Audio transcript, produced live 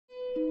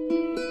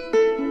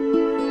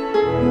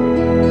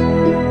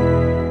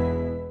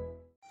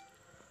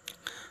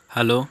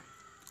Hello,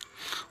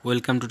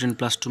 welcome to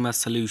 10+2 math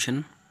solution.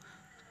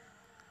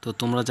 তো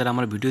তোমরা যারা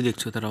আমার ভিডিও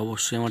দেখছো তারা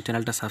অবশ্যই আমার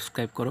চ্যানেলটা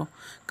সাবস্ক্রাইব করো,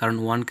 কারণ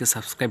 1K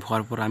সাবস্ক্রাইব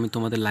হওয়ার পর আমি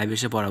তোমাদের লাইভ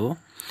এসে পড়াবো।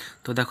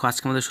 তো দেখো,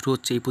 আজকে আমাদের শুরু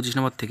হচ্ছে এই 25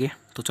 নম্বর থেকে।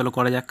 তো চলো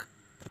করা যাক।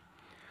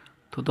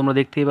 তো তোমরা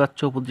দেখতেই পাচ্ছ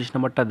 25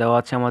 নম্বরটা দেওয়া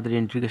আছে আমাদের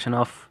integration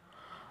of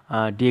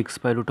dx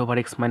by root over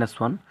x minus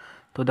 1।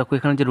 তো দেখো,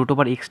 এখানে যে রুট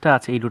ওভার এক্সটা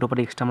আছে, এই রুট ওভার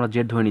এক্সটা আমরা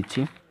জেড ধরে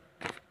নিচ্ছি।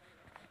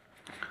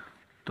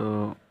 তো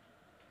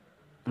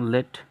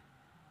late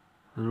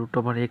root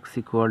over x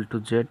equal to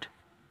z,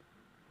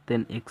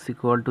 then x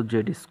equal to z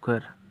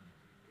square,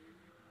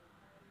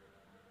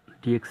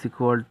 dx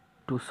equal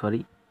to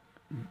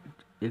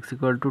x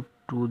equal to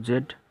 2z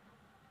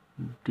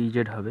dz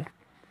হবে।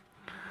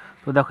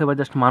 তো দেখো, এবার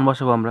জাস্ট মান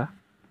বসাবো আমরা।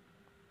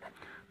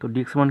 তো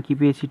dx মান কি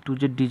পেয়েছি,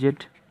 2z dz।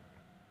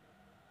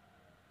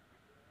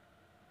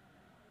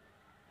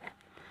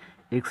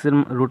 x এর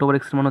রুট ওভার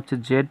x এর মান হচ্ছে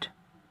z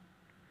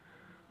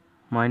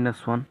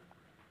মাইনাস 1।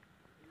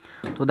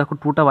 তো দেখো,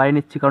 2টা বাইরে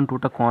নিচ্ছি কারণ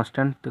 2টা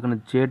কনস্ট্যান্ট। তো এখানে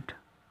z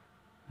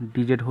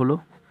dz হলো,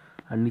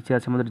 আর নিচে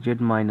আছে আমাদের z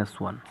মাইনাস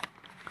 1।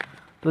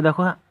 তো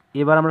দেখো,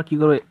 এবার আমরা কী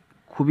করবো,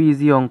 খুবই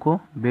ইজি অঙ্ক,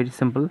 ভেরি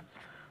সিম্পল।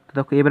 তো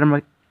দেখো, এবার আমরা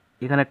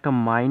এখানে একটা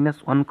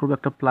 -1 করবো,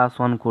 একটা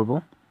 +1 করব।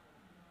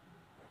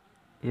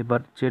 এবার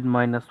z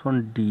মাইনাস 1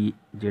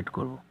 dz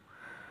করব।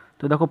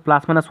 তো দেখো,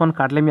 +-1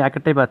 কাটলে আমি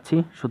আগেরটাই পাচ্ছি,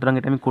 সুতরাং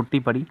এটা আমি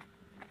করতেই পারি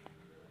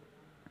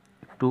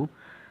 2।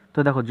 তো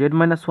দেখো, z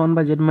মাইনাস 1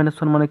 বা z মাইনাস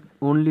 1 মানে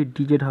অনলি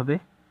dz হবে,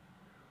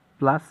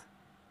 প্লাস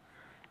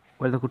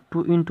এবার দেখো 2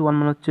 × 1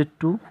 মানে হচ্ছে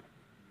 2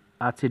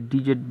 আছে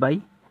dz বাই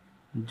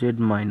z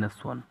মাইনাস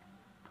 1।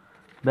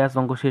 ব্যাস,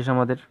 অঙ্ক শেষ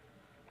আমাদের।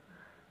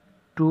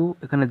 2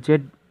 এখানে z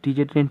dz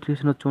এর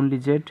ইন্টিগ্রেশন হচ্ছে অনলি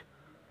z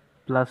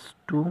প্লাস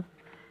 2,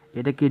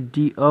 এটাকে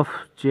ডি অফ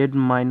জেড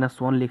মাইনাস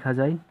 1 লেখা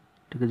যায়,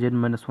 এটাকে জেড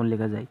মাইনাস 1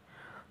 লেখা যায়।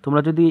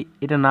 তোমরা যদি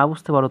এটা না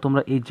বুঝতে পারো,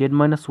 তোমরা এই জেড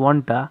মাইনাস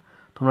 1টা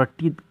তোমরা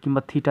টি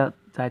কিংবা থিটা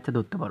যা ইচ্ছা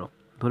ধরতে পারো,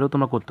 ধরেও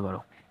তোমরা করতে পারো।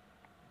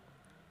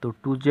 তো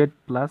 2z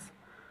plus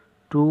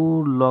 2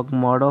 log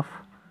mod of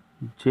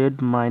Z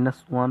minus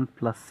 1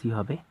 plus C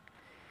হবে।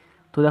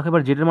 তো দেখো,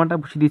 এবার জেডের মানটা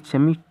বসিয়ে দিচ্ছি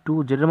আমি। 2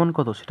 জেডের মান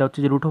কত, সেটা হচ্ছে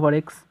যে root over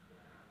x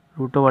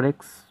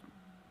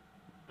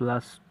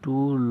plus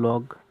 2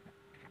 log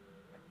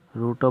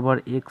root over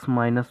x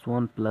minus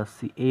 1 plus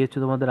C, এই হচ্ছে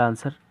তোমাদের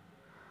আনসার।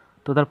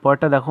 তো তার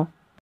পরটা দেখো।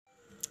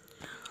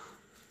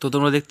 তো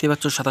তোমরা দেখতে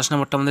পাচ্ছ 27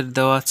 নম্বরটা আমাদের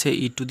দেওয়া আছে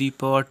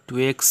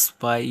e⁻2x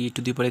বাই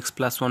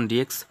e⁻x+1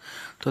 dx।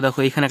 তো দেখো,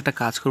 এখানে একটা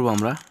কাজ করব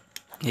আমরা।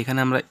 এখানে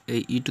আমরা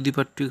এই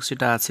e⁻2x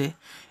যেটা আছে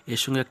এর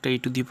সঙ্গে একটা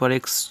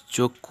e⁻x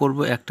যোগ করব,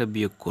 একটা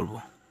বিয়োগ করব,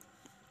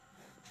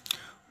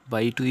 বা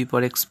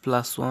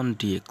e⁻x+1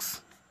 dx।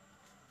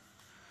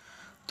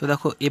 তো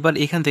দেখো, এবার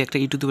এখান থেকে একটা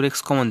e⁻x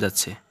কমন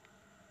যাচ্ছে,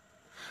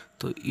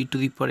 তো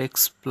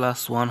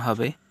e⁻x+1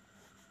 হবে,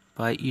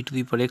 বা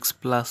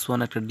e⁻x+1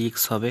 একটা dx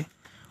হবে,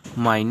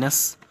 minus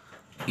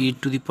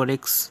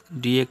e⁻x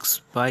dx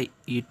by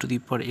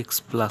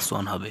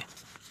e⁻x+1 হবে।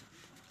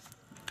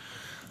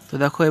 তো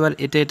দেখো, এবার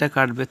এটা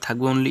কাটবে,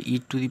 থাকবে only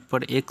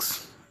e⁻x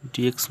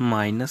dx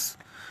minus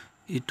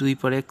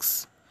e⁻x।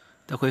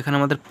 দেখো, এখানে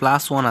আমাদের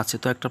 +1 আছে,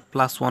 তো একটা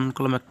 +1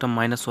 করলাম, একটা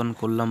 -1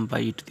 করলাম, বা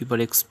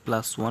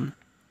e⁻x+1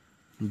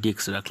 dx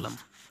রাখলাম।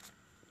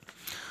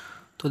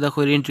 তো দেখো,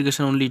 এর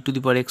ইন্টিগ্রেশন অনলি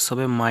e⁻x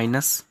হবে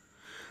মাইনাস।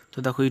 তো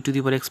দেখো,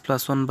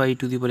 e⁻x+1 বা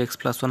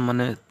e⁻x+1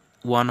 মানে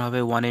 1 হবে,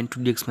 1 ×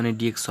 dx মানে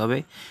dx হবে।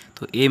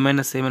 তো a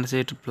মাইনাস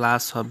এটা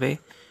প্লাস হবে,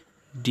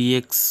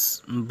 dx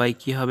বাই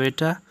কী হবে,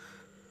 এটা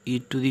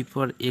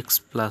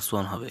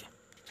e⁻x+1 হবে।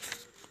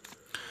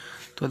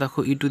 তো দেখো,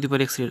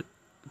 e⁻x এর,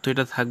 তো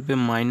এটা থাকবে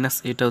মাইনাস,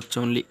 এটা হচ্ছে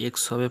অনলি x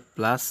হবে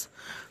প্লাস।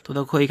 তো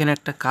দেখো, এখানে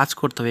একটা কাজ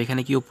করতে হবে,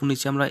 এখানে কি ওপর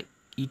নিচে আমরা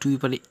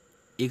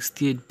e⁻x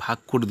দিয়ে ভাগ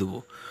করে দেবো।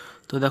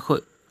 তো দেখো,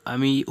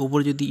 আমি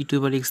ওপরে যদি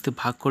e⁻x দিয়ে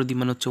ভাগ করে দিই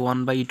মানে হচ্ছে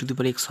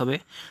 1/e⁻x হবে।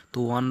 তো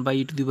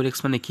 1/e⁻x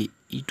মানে কি,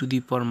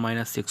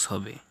 e⁻−x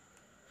হবে।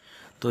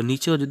 তো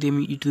নিচেও যদি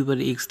আমি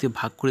e⁻x দিয়ে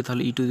ভাগ করি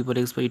তাহলে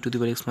e⁻x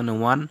মানে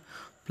 1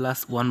 প্লাস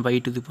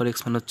 1/e⁻x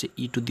মানে হচ্ছে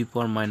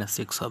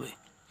e⁻−x হবে।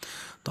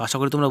 তো আশা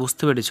করি তোমরা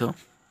বুঝতে পেরেছো।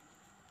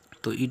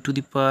 তো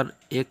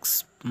e⁻x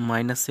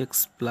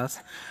প্লাস,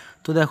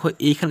 তো দেখো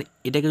এইখানে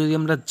এটাকে যদি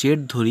আমরা জেড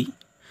ধরি,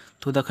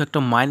 তো দেখো একটা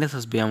মাইনাস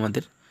আসবে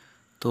আমাদের।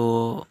 তো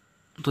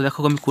তো দেখো,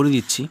 আমি করে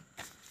দিচ্ছি।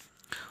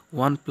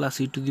 1 plus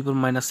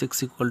e⁻−x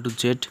equal to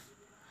Z,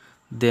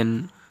 then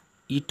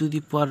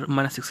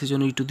e⁻−x এর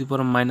জন্য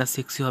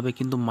e⁻−x হবে,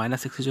 কিন্তু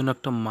 -x এর জন্য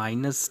একটা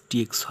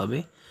 -dx হবে,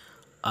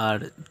 আর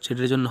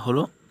জেডের জন্য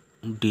হলো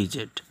dz।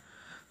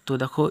 তো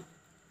দেখো,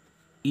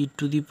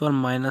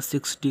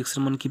 e⁻−x dx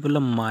এর মান কী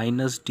পেলাম,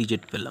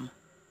 -dz পেলাম।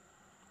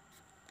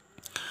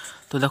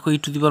 তো দেখো,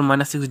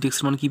 e⁻−x dx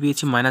এর মান কী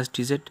পেয়েছি,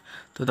 -dz।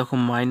 তো দেখো,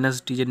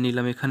 -dz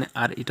নিলাম এখানে,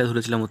 আর এটা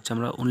ধরেছিলাম হচ্ছে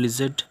আমরা অনলি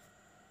z।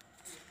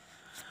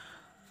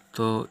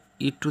 তো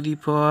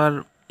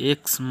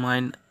e⁻x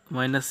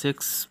 -x,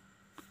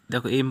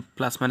 দেখো এই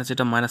প্লাস মাইনাস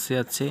এটা মাইনাসে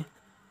আছে,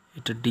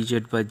 এটা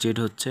dz/z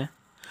হচ্ছে।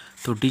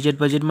 তো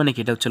dz/z মানে কি,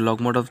 এটা হচ্ছে লগ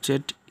মড অফ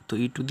জেড। তো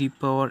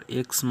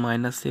e⁻x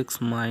 -x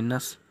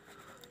minus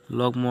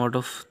log mod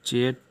of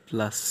Z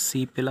plus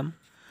C পেলাম।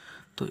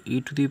 তো ই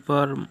to the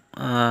power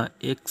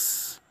x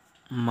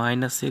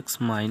minus x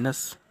minus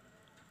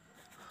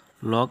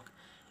log,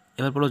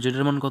 এবার বলো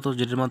জেডের মান কত,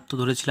 জেডের মান তো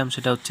ধরেছিলাম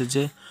সেটা হচ্ছে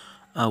যে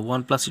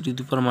 1 plus E to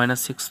the power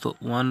minus x, তো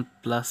 1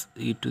 plus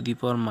E to the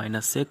power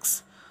minus x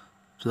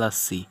plus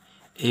C,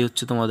 এই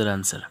হচ্ছে তোমাদের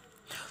অ্যান্সার।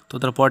 তো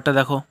তার পরটা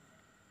দেখো,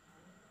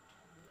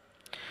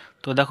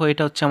 তো দেখো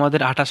এটা হচ্ছে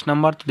আমাদের 28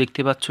 নাম্বার। তো দেখতে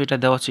পাচ্ছ এটা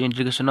দেওয়া হচ্ছে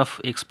integration of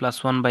x plus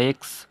one by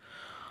x,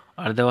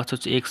 আর দেওয়া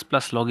হচ্ছে এক্স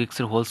প্লাস লগ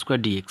এক্সের হোল স্কোয়ার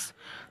ডিএক্স।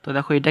 তো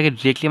দেখো এটাকে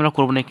ডিরেক্টলি আমরা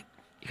করবো না,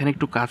 এখানে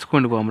একটু কাজ করে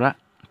নেবো আমরা।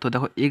 তো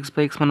দেখো এক্স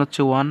বাই এক্স মানে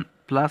হচ্ছে 1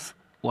 প্লাস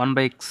 1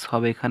 বাই এক্স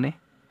হবে এখানে,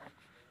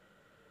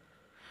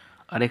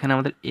 আর এখানে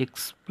আমাদের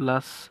এক্স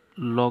প্লাস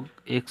লগ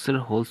এক্সের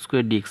হোল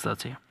স্কোয়ার ডিএক্স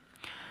আছে।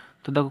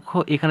 তো দেখো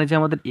এখানে যে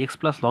আমাদের এক্স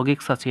প্লাস লগ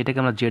এক্স আছে এটাকে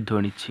আমরা জেড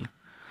ধরে নিচ্ছি।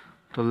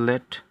 তো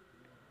let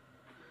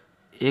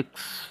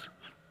x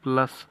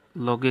plus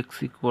log x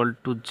equal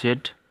to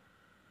Z,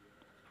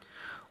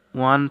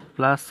 1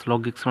 plus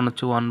log x মানে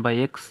হচ্ছে 1 বাই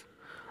এক্স,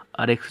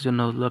 আর এক্সের জন্য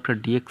হলো একটা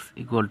ডিএক্স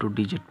ইকুয়াল টু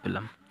ডিজেড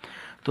পেলাম।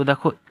 তো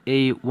দেখো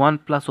এই 1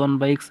 প্লাস 1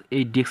 বাই এক্স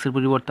এই ডিএক্সের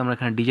পরিবর্তে আমরা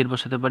এখানে ডিজেড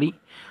বসাতে পারি,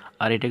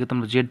 আর এটাকে তো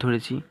আমরা জেড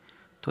ধরেছি।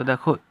 তো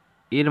দেখো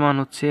এর মান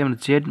হচ্ছে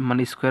জেড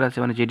মানে স্কোয়ার আছে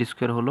মানে জেড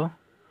স্কোয়ার হলো,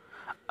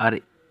 আর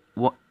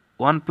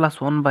 1 plus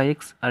 1 by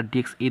x R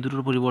dx এই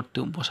দুটোর পরিবর্তে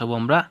বসাবো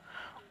আমরা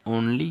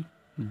অনলি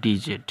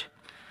ডিজেড।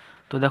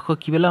 তো দেখো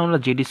কী পেলাম আমরা,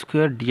 জেড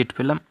স্কোয়ার ডিজেড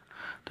পেলাম।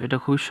 তো এটা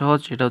খুবই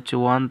সহজ, এটা হচ্ছে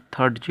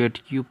 1/3 জেড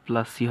কিউব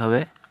প্লাস সি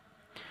হবে।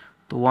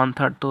 তো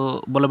 1/3, তো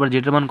বলো এবার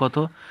জেডের মান কত,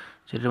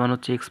 জেডের মান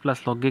হচ্ছে এক্স প্লাস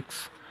লগ এক্স,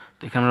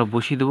 তো এখানে আমরা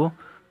বসিয়ে দেবো।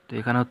 তো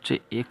এখানে হচ্ছে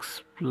এক্স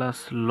প্লাস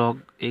লগ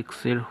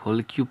এক্সের হোল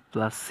কিউব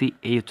প্লাস সি,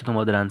 এই হচ্ছে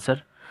তোমাদের আনসার।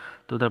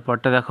 তো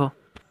তারপরটা দেখো,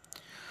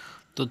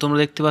 তো তোমরা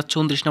দেখতে পাচ্ছ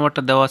 29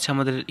 নম্বরটা দেওয়া আছে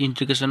আমাদের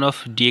integration of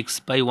dx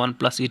by 1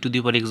 plus E to the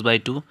power x by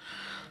 2।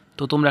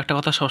 তো তোমরা একটা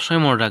কথা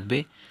সবসময় মনে রাখবে,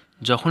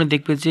 যখনই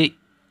দেখবে যে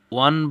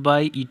 1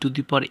 by E to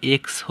the power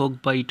x হোক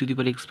বা ই to the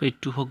power x by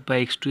 2 হোক বা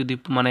এক্স টু দি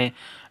মানে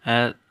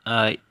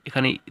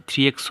এখানে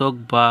 3x হোক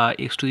বা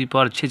এক্স টু দি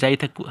পাওয়ার সে যাই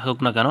থাকুক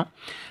না কেন,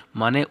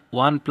 মানে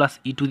 1 plus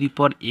E to the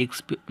power x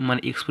মানে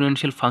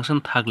এক্সপোনেনশিয়াল ফাংশন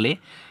থাকলে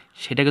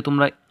সেটাকে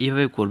তোমরা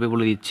এইভাবে করবে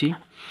বলে দিচ্ছি।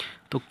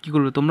 তো কী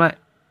করবে তোমরা,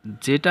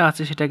 যেটা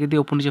আছে সেটাকে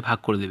দিয়ে ওপর নিচে ভাগ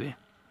করে দেবে।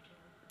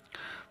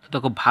 তো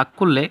দেখো ভাগ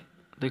করলে,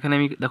 তো এখানে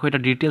আমি দেখো এটা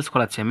ডিটেলস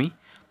করাচ্ছি আমি।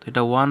 তো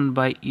এটা 1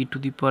 by E to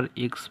the power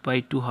x by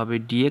 2 হবে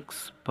dx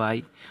by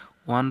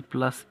 1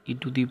 plus E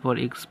to the power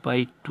x by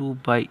 2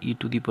 by E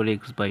to the power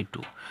x by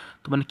 2।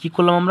 তো মানে কী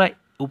করলাম আমরা,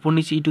 উপর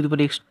নিচে ই to the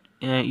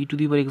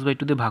power x by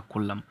 2 দিয়ে ভাগ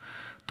করলাম।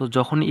 তো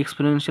যখনই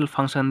এক্সপোনেনশিয়াল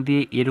ফাংশন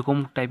দিয়ে এরকম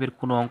টাইপের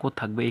কোনো অঙ্ক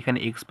থাকবে, এখানে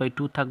এক্স বাই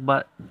 2 থাক বা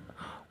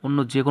অন্য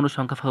যে কোনো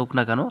সংখ্যা থাকুক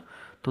না কেন,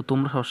 তো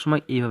তোমরা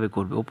সবসময় এইভাবে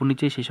করবে, উপর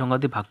নিচে সেই সংখ্যা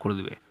দিয়ে ভাগ করে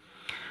দেবে।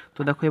 তো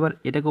দেখো এবার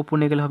এটাকে উপর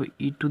নিয়ে গেলে হবে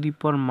ই to the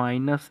power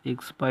minus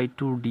x by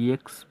 2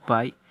 dx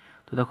by,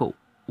 তো দেখো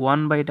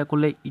 1 বাই এটা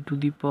করলে ই to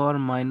the power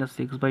minus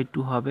x by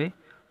 2 হবে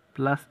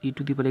plus E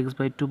to the power x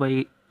by 2 by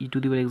E to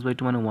the power x by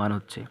 2 মানে 1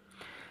 হচ্ছে।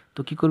 তো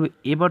কী করবে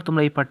এবার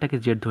তোমরা এই পার্টটাকে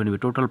জেড ধরে নেবে,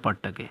 টোটাল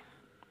পার্টটাকে।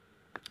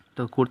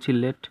 তো করছি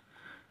late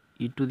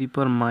E to the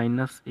power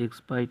minus x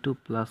by 2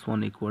 plus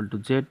 1 equal to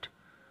Z,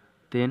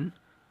 then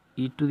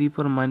E to the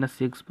power minus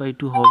x by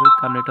 2 হবে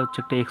কারণ এটা হচ্ছে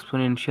একটা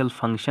এক্সপোনেনশিয়াল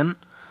ফাংশন।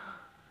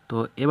 তো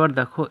এবার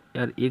দেখো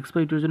আর এক্স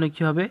বাই 2 এর জন্য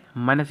কী হবে,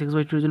 মাইনাস এক্স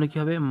বাই 2 এর জন্য কী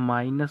হবে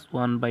মাইনাস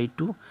 1 বাই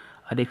 2,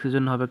 আর এক্সের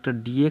জন্য হবে একটা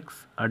ডিএক্স,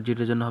 আর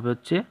জেডের জন্য হবে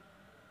হচ্ছে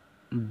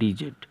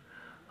ডিজেড।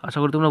 আশা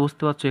করি তোমরা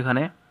বুঝতে পারছো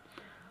এখানে।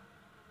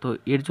 তো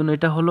এর জন্য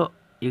এটা হলো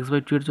এক্স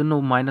বাই 2 এর জন্য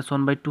মাইনাস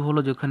 1 বাই 2 হলো,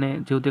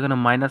 যেহেতু এখানে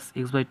মাইনাস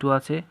এক্স বাই 2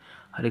 আছে,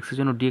 আর এক্সের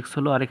জন্য ডিএক্স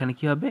হলো, আর এখানে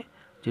কী হবে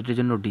জেডের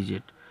জন্য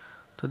ডিজেড।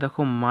 তো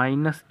দেখো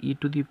minus E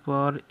to the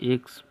power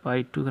x by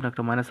 2, এখানে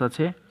একটা মাইনাস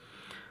আছে,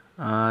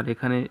 আর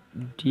এখানে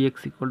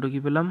ডিএক্স ইকুয়াল টু কী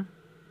পেলাম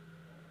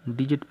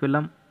ডিজিট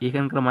পেলাম।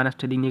 এখানকার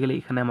মাইনাসটা দিক নিয়ে গেলে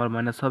এখানে আমার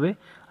মাইনাস হবে,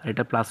 আর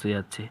এটা প্লাস হয়ে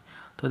যাচ্ছে।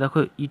 তো দেখো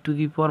ই to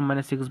the power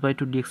minus x by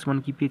 2 dx মান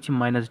কী পেয়েছি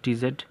মাইনাস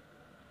ডিজেড।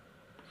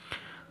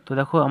 তো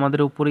দেখো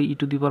আমাদের উপরে ই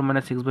to the power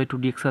minus x by 2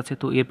 dx আছে,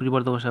 তো এর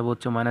পরিবর্তে বসাবো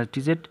হচ্ছে মাইনাস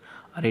ডিজেড,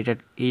 আর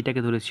এইটাকে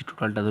ধরেছি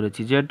টোটালটা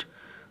ধরেছি জেড।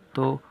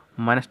 তো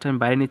মাইনাসটা আমি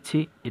বাইরে নিচ্ছি,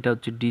 এটা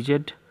হচ্ছে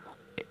ডিজেড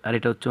আর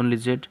এটা হচ্ছে অনলি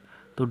জেড।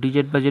 তো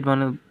ডিজেড বা জেড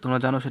মানে তোমরা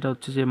জানো সেটা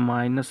হচ্ছে যে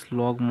minus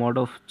log mod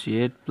of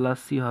Z plus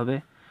C হবে।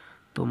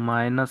 তো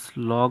মাইনাস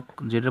লগ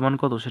জেডের মান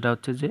কত, সেটা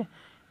হচ্ছে যে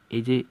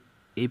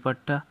এই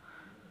পার্টটা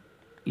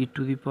ই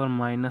to the power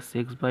minus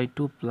x by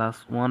 2 plus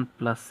 1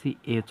 plus C,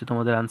 এই হচ্ছে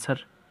তোমাদের আনসার।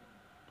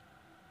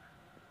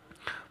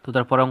 তো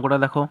তারপর অঙ্কটা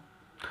দেখো,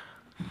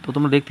 তো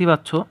তোমরা দেখতেই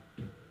পাচ্ছ,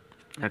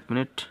 এক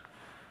মিনিট,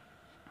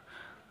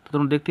 তো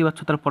তোমরা দেখতেই পাচ্ছ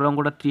তারপর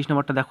অঙ্কটা 30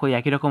 নম্বরটা দেখো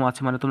একই রকম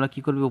আছে, মানে তোমরা কী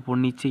করবে উপর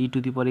নিচে ই টু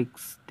দি পাওয়ার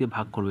এক্স দিয়ে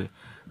ভাগ করবে।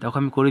 দেখো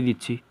আমি করে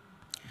দিচ্ছি।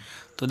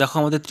 তো দেখো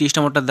আমাদের 30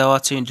 নম্বরটা দেওয়া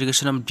আছে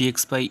integration of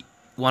dx by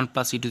 1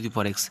 plus E to the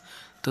power x.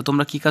 তো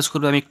তোমরা কী কাজ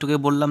করবে, আমি একটুকে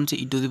বললাম যে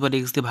ই টু দি পাওয়ার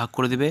এক্স দিয়ে ভাগ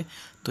করে দেবে।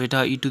 তো এটা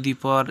ই to the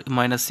power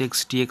minus x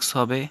dx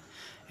হবে,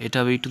 এটা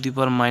হবে ই to the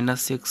power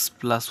minus x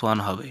plus 1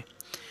 হবে।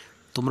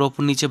 তোমরা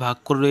উপর নিচে ভাগ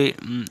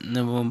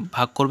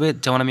করবে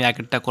যেমন আমি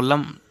আগেরটা করলাম,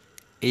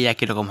 এই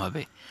একই রকম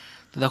হবে।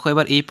 তো দেখো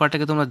এবার এই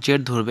পার্টটাকে তোমরা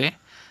জেড ধরবে,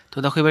 তো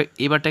দেখো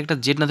এবারটা একটা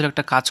জেড না ধরে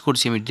একটা কাজ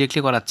করছি, আমি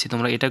ডিরেক্টলি করাচ্ছি,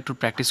 তোমরা এটা একটু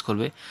প্র্যাকটিস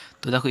করবে।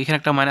 তো দেখো এখানে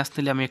একটা মাইনাস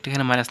নিলে আমি একটা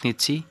এখানে মাইনাস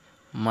নিচ্ছি,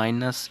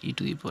 minus E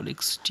to the power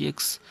x T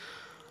X,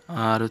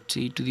 আর হচ্ছে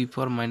ই to the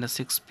power minus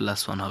x plus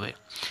one হবে।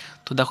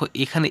 তো দেখো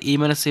এখানে এই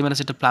মাইনাস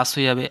এটা প্লাস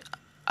হয়ে যাবে,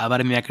 আবার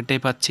আমি একটাই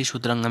পাচ্ছি,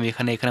 সুতরাং আমি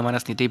এখানে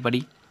মাইনাস নিতেই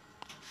পারি।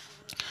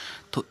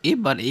 তো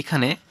এবার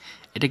এখানে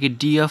এটাকে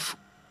ডি অফ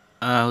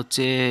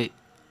হচ্ছে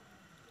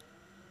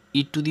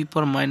ই to the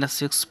power minus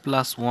x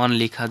plus one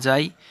লেখা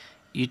যায়,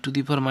 ই to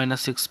the power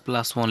minus x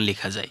plus one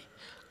লেখা যায়।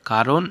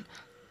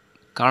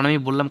 কারণ আমি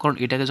বললাম, কারণ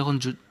এটাকে যখন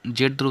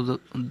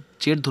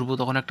জেড ধরবো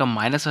তখন একটা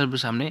মাইনাস আসবে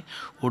সামনে,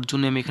 ওর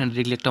জন্য আমি এখানে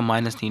ডিরেক্টলি একটা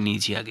মাইনাস নিয়ে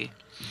নিয়েছি আগে।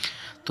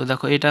 তো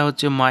দেখো এটা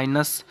হচ্ছে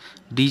minus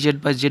D Z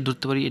by Z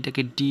ধরতে পারি,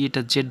 এটাকে ডি,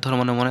 এটা জেড ধর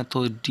মানে তো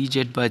ডি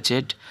জেড বাই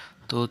জেড।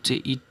 তো হচ্ছে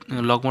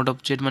লগমোড অফ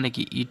জেড মানে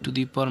কি ই to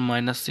the power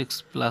minus x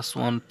plus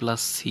one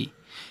plus C,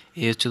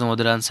 এই হচ্ছে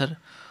তোমাদের আনসার।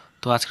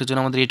 তো আজকের জন্য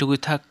আমাদের এটুকুই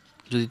থাক।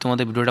 যদি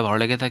তোমাদের ভিডিওটা ভালো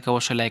লেগে থাকে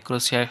অবশ্যই লাইক করো,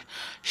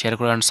 শেয়ার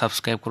করো অ্যান্ড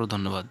সাবস্ক্রাইব করো।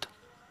 ধন্যবাদ।